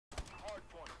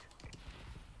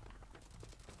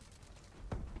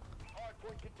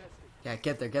Yeah,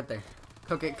 get there, get there.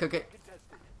 Cook it, cook it.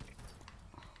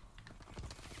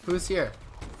 Who's here?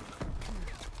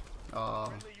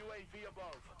 Oh.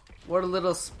 What a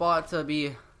little spot to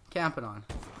be camping on.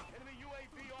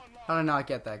 How did I not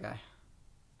get that guy?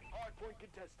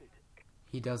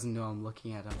 He doesn't know I'm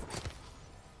looking at him.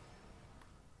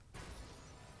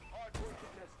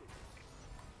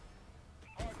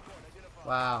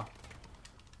 Wow.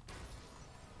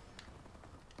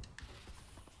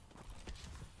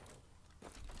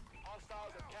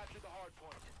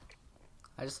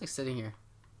 I just like sitting here.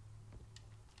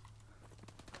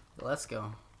 Let's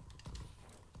go.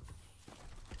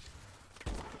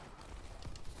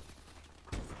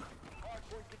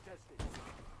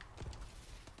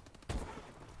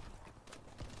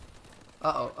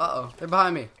 Uh-oh, uh-oh. They're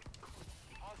behind me.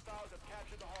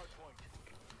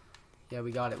 Yeah,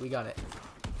 we got it, we got it.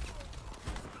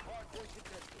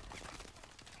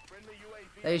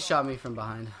 They shot me from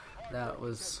behind. That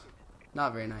was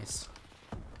not very nice.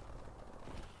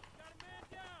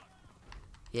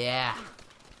 Yeah.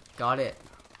 Got it.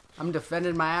 I'm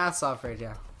defending my ass off right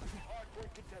here.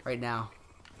 Right now.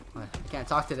 What? I can't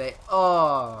talk today.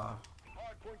 Oh.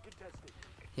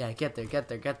 Yeah, get there, get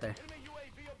there, get there.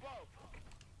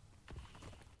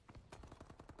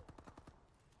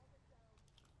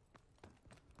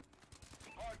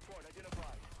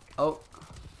 Oh.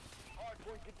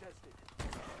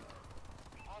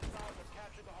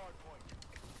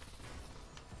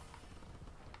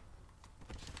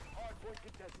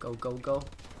 Go, go, go.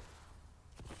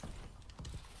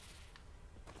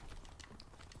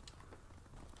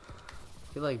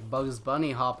 I feel like Bugs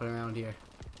Bunny hopping around here.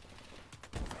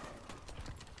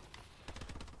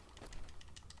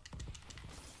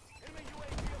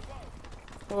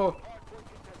 Oh.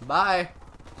 Bye.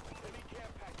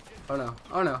 Oh no,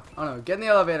 oh no, oh no. Get in the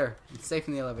elevator. It's safe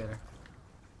in the elevator.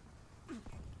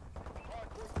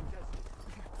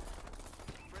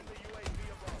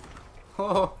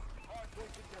 Oh.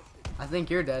 I think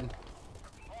you're dead.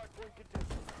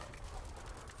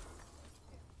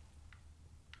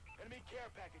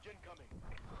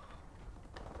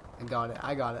 I got it,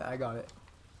 I got it, I got it.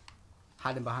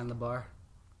 Hiding behind the bar.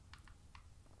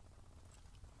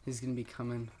 He's gonna be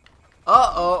coming.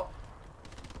 Uh-oh!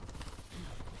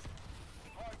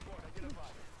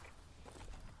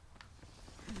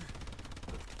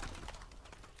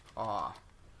 Aw.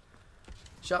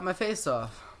 Shot my face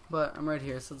off. But I'm right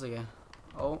here, so it's okay.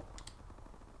 Oh.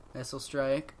 Missile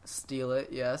strike. Steal it,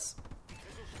 yes.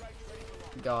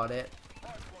 Got it.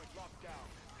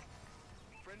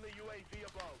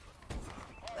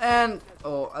 And,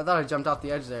 oh, I thought I jumped off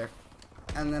the edge there.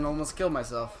 And then almost killed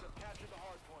myself.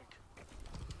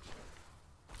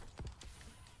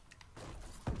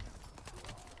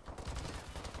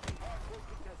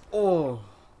 Oh.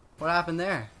 What happened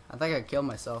there? I think I killed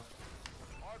myself.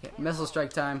 Okay, missile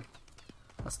strike time.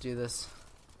 Let's do this.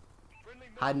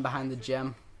 Hiding behind the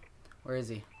gem. Where is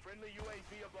he?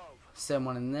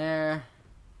 Someone in there.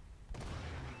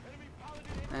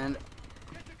 And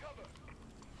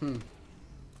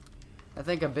I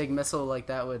think a big missile like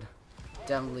that would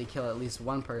definitely kill at least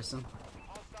one person.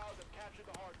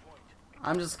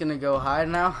 I'm just gonna go hide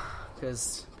now,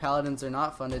 because paladins are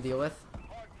not fun to deal with.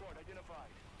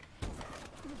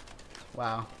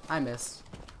 Wow, I missed.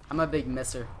 I'm a big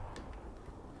misser.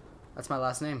 That's my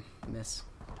last name, Miss.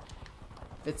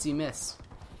 Fitzy Miss.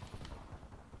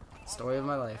 Story of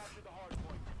my life.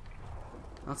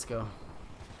 Let's go.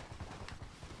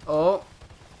 Oh.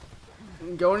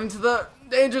 Going into the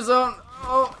danger zone.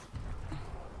 Oh.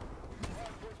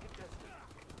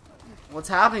 What's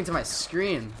happening to my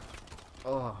screen?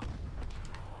 Oh.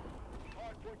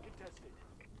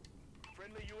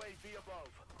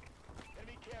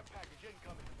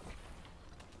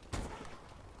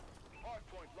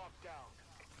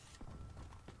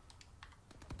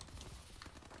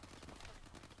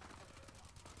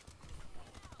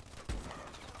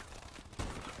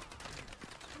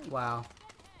 Wow.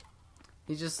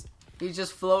 He's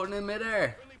just floating in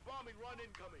midair.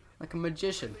 Like a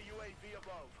magician.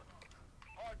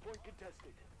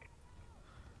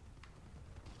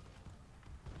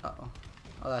 Uh-oh.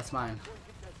 Oh, that's mine.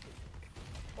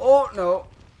 Oh, no.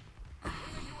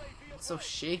 It's so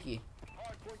shaky.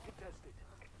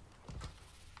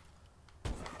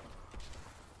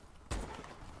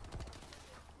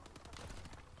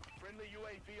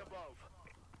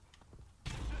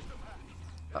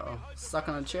 Uh-oh. Stuck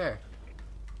on a chair.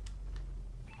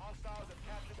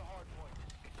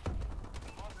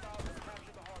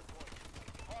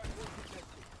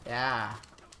 Yeah.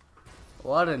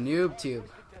 What a noob tube.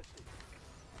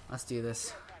 Let's do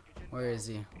this. Where is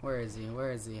he? Where is he?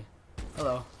 Where is he?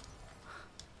 Hello.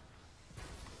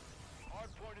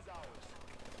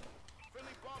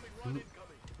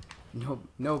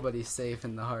 Nobody's safe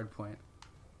in the hard point.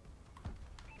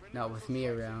 Not with me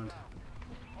around.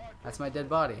 That's my dead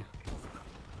body.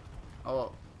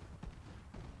 Oh.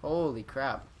 Holy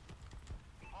crap.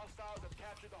 Hostiles have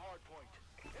captured the hard point.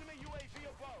 Enemy UAV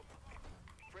above.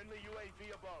 Friendly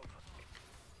UAV above.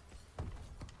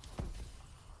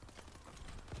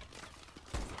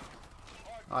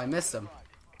 Oh, I missed him.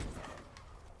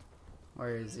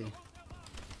 Where is he?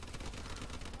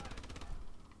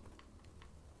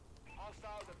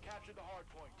 Hostiles have captured the hard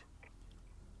point.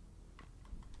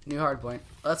 New hard point.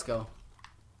 Let's go.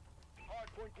 Hard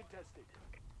point contested.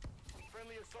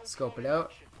 Friendly assault Scope it drone in out.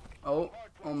 action. Oh,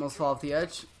 almost fall off the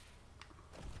edge.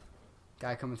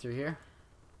 Guy coming through here.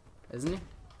 Isn't he?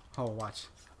 Oh, watch.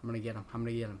 I'm gonna get him. I'm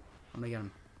gonna get him. I'm gonna get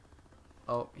him.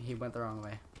 Oh, he went the wrong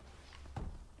way.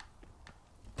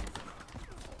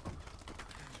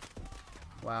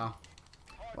 Wow.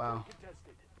 Hard Wow. point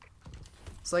contested.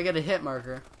 So I get a hit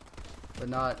marker, but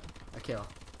not a kill.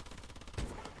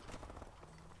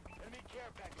 Enemy care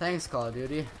package. Thanks, Call of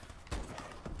Duty.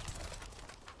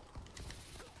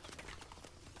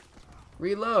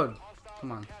 Reload. Hostiles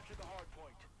Come on. have captured the hard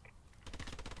point.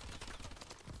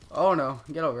 Oh no,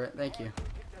 get over it. Thank you. Hard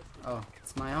point contested. Oh,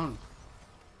 it's my own.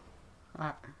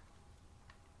 Ah.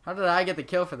 How did I get the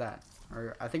kill for that?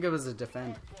 Or I think it was a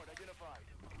defend. Hard point identified.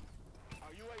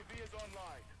 Our UAV is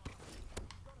online.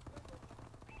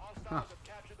 Hostiles Huh. have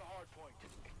captured the hard point.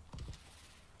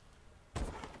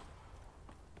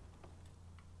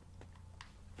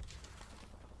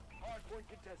 Hard point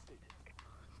contested.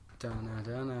 Dun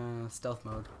dun stealth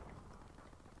mode.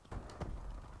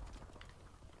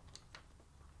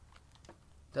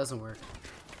 Doesn't work.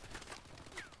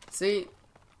 See?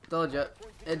 Told ya.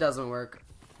 It doesn't work.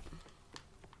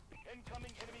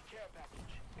 Incoming enemy care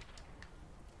package.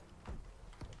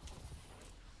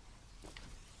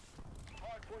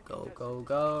 Hard point Go, contested. go,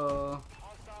 go.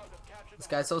 Hostiles have captured This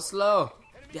the guy's so slow.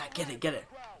 enemy Yeah, get it, flag get on it.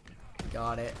 the ground.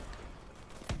 Got it.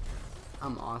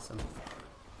 I'm awesome.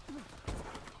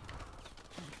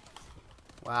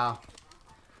 Wow.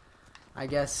 I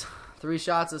guess 3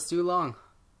 shots is too long.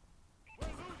 We're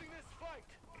losing this fight.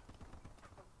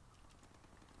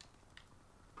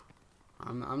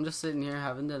 I'm just sitting here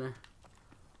having dinner.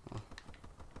 Well,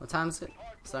 what time is it?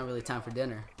 It's not really time for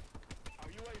dinner. Our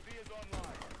UAV is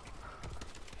online.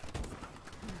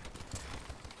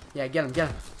 Yeah, get him, get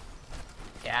him.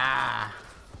 Yeah.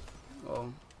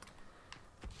 Whoa.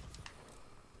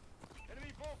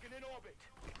 Enemy Vulcan in orbit.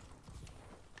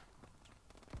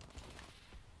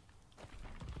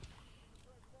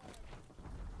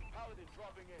 Paladin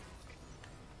dropping in.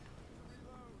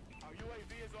 Our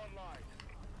UAV is online.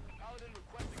 Paladin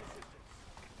requesting assistance.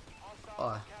 Hostiles Oh.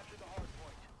 have captured the hard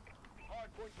point. Hard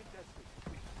point contested.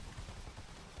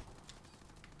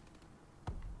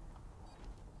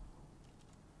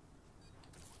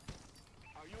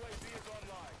 Our UAV is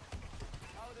online.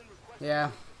 Paladin requesting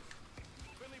Yeah,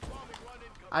 friendly bombing run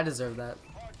incoming. I deserve that.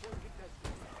 Hard point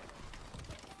contested.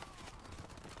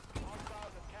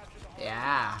 Hostiles have captured the hard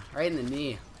Yeah, right in the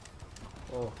knee.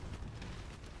 Whoa.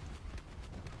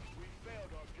 We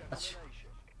failed our That's- destination.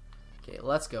 Okay,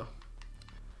 let's go.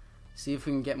 See if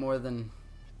we can get more than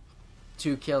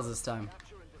 2 kills this time.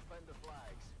 Capture and defend the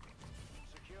flags.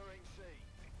 Securing C.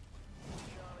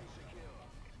 Charlie secure.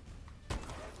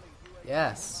 Deadly UAV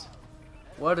Yes.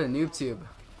 What a noob tube.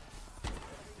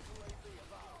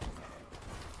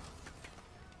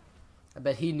 I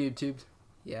bet he noob tubed.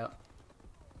 Yeah.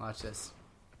 Watch this.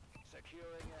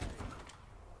 securing A.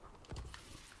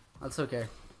 That's okay.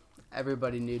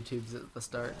 Everybody noob tubes at the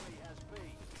start. Enemy has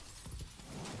B.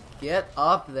 Get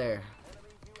up there. Enemy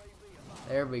UAV above.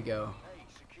 There we go. A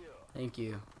secure. Thank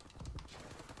you.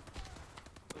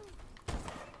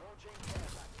 Launching care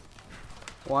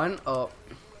package. One. Oh, UAV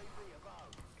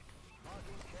above.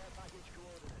 Marking care package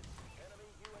coordinates. Enemy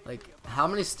UAV like how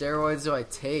many steroids do I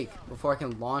take before I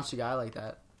can launch a guy like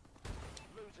that?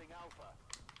 losing Alpha.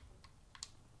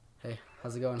 Hey,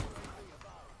 how's it going? Enemy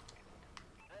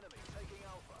taking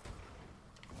Alpha.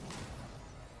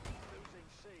 Losing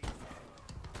C.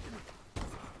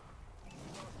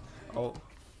 Oh,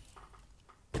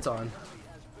 it's on. Enemy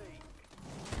has B.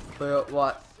 But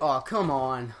what? Oh, come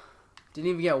on. Didn't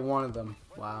even get one of them.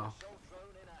 Wow. Assault drone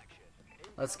in action.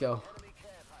 Let's go. Enemy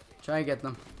care package. Try and get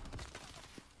them.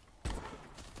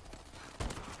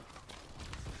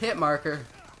 Hit marker.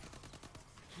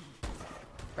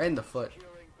 Right in the foot.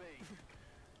 Securing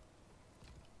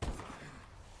B.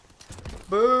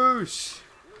 Boosh!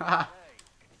 Haha.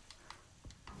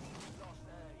 Lost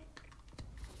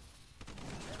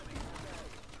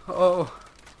A. Oh.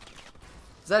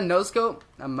 Is that a no scope?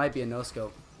 That might be a no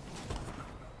scope.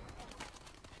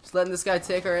 Just letting this guy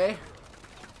take our A.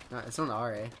 No, it's not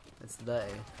our A. It's the A.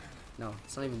 No,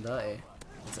 it's not even the A.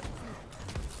 It's a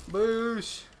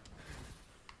boosh.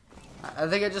 I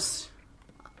think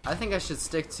I should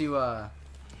stick to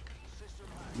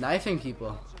knifing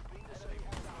people.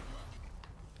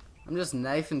 I'm just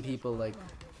knifing people like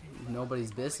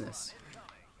nobody's business.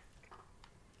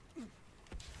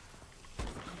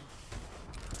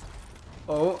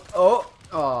 Oh.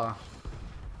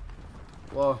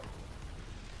 Whoa.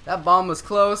 That bomb was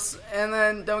close, and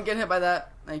then don't get hit by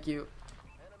that. Thank you.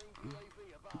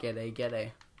 Get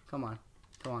A. Come on.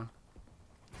 Did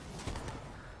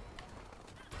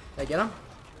I get him?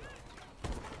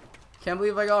 Can't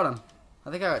believe I got him. I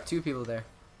think I got 2 people there.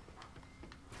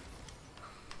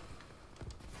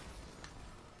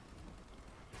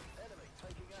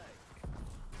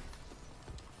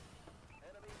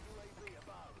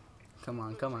 Come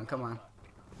on.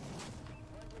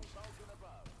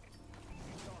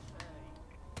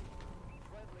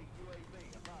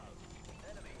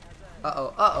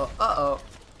 Uh-oh.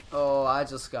 Oh, I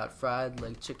just got fried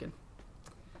like chicken.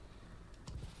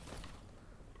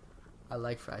 I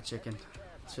like fried chicken.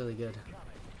 It's really good.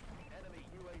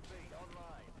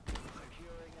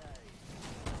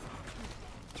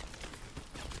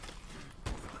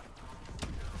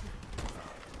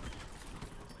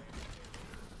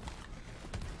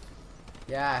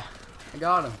 Yeah, I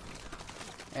got him.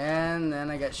 And then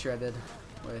I get shredded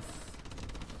with...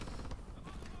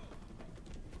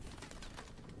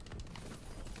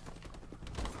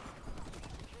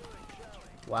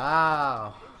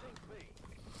 Wow.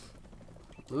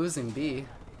 Losing B.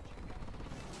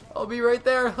 I'll be right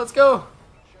there. Let's go.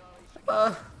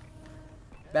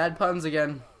 Bad puns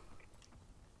again.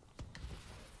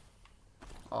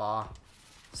 Aw.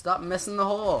 Stop missing the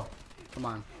hole. Come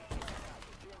on.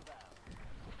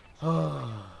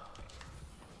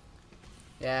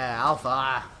 Yeah,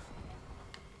 Alpha.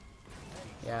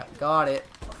 Yeah, got it.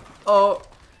 Oh,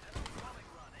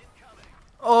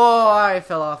 I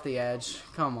fell off the edge.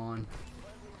 Come on.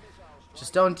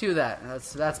 Just don't do that.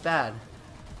 That's bad.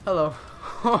 Hello.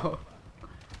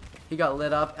 He got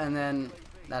lit up, and then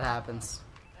that happens.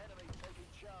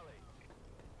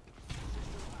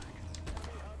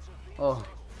 Oh,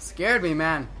 scared me,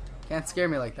 man. Can't scare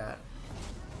me like that.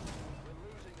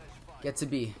 Get to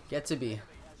B.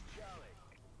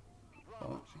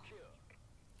 Oh.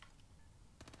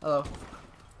 Hello.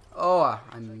 Oh,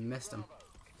 I missed him.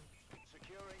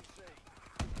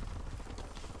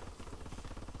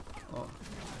 Oh.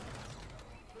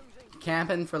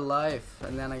 Camping for life,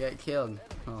 and then I get killed.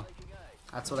 Oh,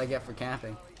 that's what I get for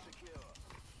camping.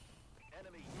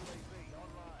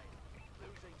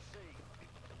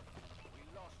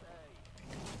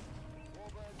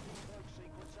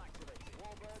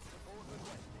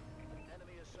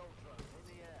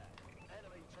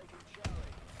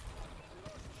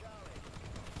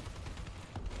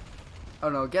 Oh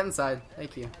no, get inside.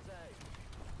 Thank you.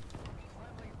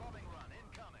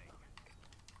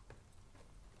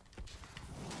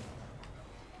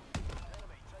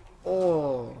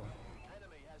 Oh,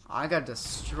 I got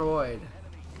destroyed.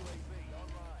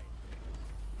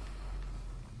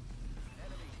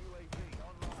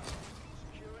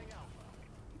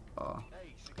 Oh.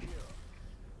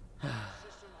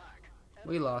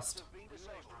 We lost.